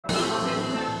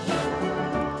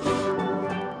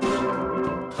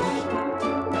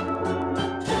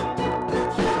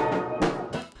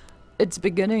It's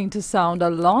beginning to sound a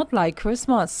lot like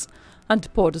Christmas,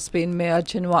 and Port of Spain Mayor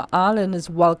Chinua Alleyne is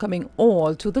welcoming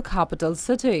all to the capital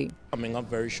city. Coming up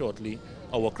very shortly,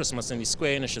 our Christmas in the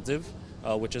Square initiative,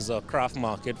 which is a craft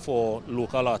market for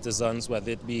local artisans,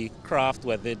 whether it be craft,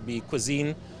 whether it be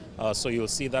cuisine. So you'll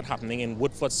see that happening in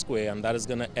Woodford Square, and that is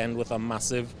going to end with a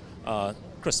massive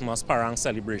Christmas parang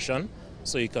celebration.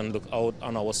 So you can look out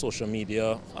on our social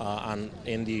media and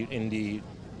in the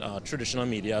traditional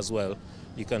media as well.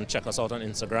 You can check us out on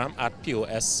Instagram at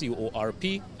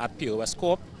POSCORP, at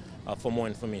POSCorp for more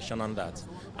information on that.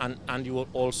 And you will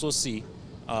also see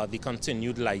the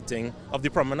continued lighting of the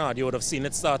promenade. You would have seen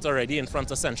it start already in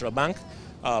front of Central Bank.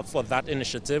 For that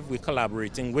initiative, we're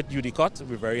collaborating with UDCOT.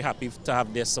 We're very happy to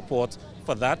have their support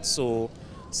for that. So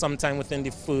sometime within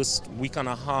the first week and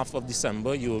a half of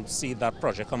December, you'll see that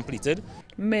project completed.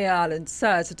 Mayor Alleyne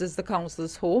says it is the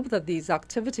council's hope that these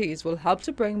activities will help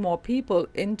to bring more people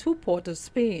into Port of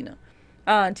Spain.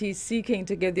 And he's seeking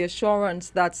to give the assurance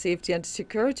that safety and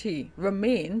security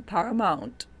remain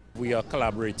paramount. We are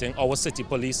collaborating, our city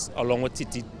police, along with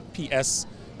TTPS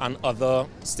and other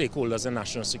stakeholders in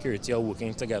national security are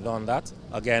working together on that.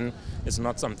 Again, it's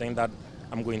not something that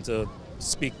I'm going to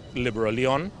speak liberally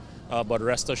on, but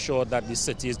rest assured that the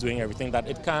city is doing everything that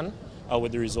it can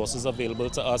with the resources available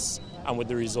to us and with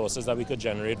the resources that we could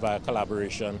generate via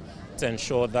collaboration to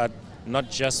ensure that not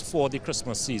just for the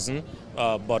Christmas season,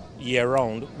 but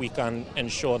year-round, we can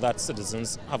ensure that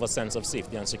citizens have a sense of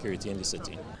safety and security in the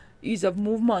city. Ease of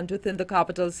movement within the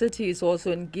capital city is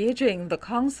also engaging the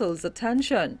council's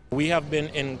attention. We have been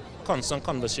in constant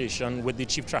conversation with the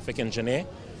chief traffic engineer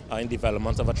in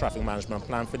development of a traffic management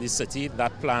plan for the city.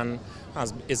 That plan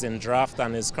is in draft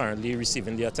and is currently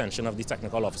receiving the attention of the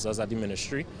technical officers at the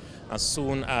ministry. As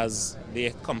soon as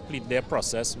they complete their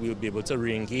process, we will be able to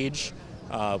re-engage.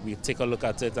 We'll take a look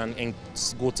at it and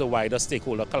go to wider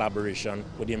stakeholder collaboration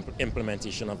with the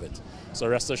implementation of it. So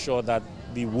rest assured that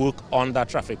the work on that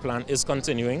traffic plan is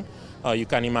continuing. You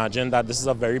can imagine that this is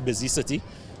a very busy city.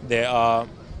 There are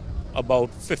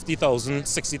about 50,000,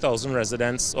 60,000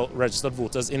 residents or registered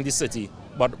voters in the city,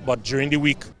 but during the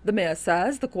week. The mayor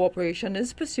says the corporation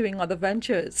is pursuing other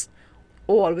ventures,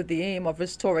 all with the aim of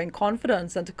restoring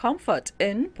confidence and comfort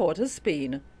in Port of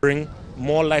Spain. Bring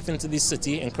more life into the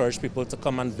city, encourage people to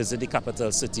come and visit the capital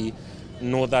city,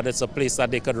 know that it's a place that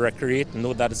they could recreate,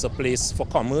 know that it's a place for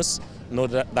commerce, know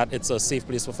that it's a safe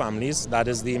place for families. That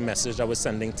is the message that we're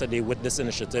sending today with this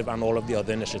initiative and all of the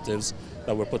other initiatives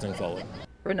that we're putting forward.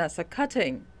 Renessa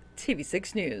Cutting,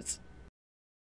 TV6 News.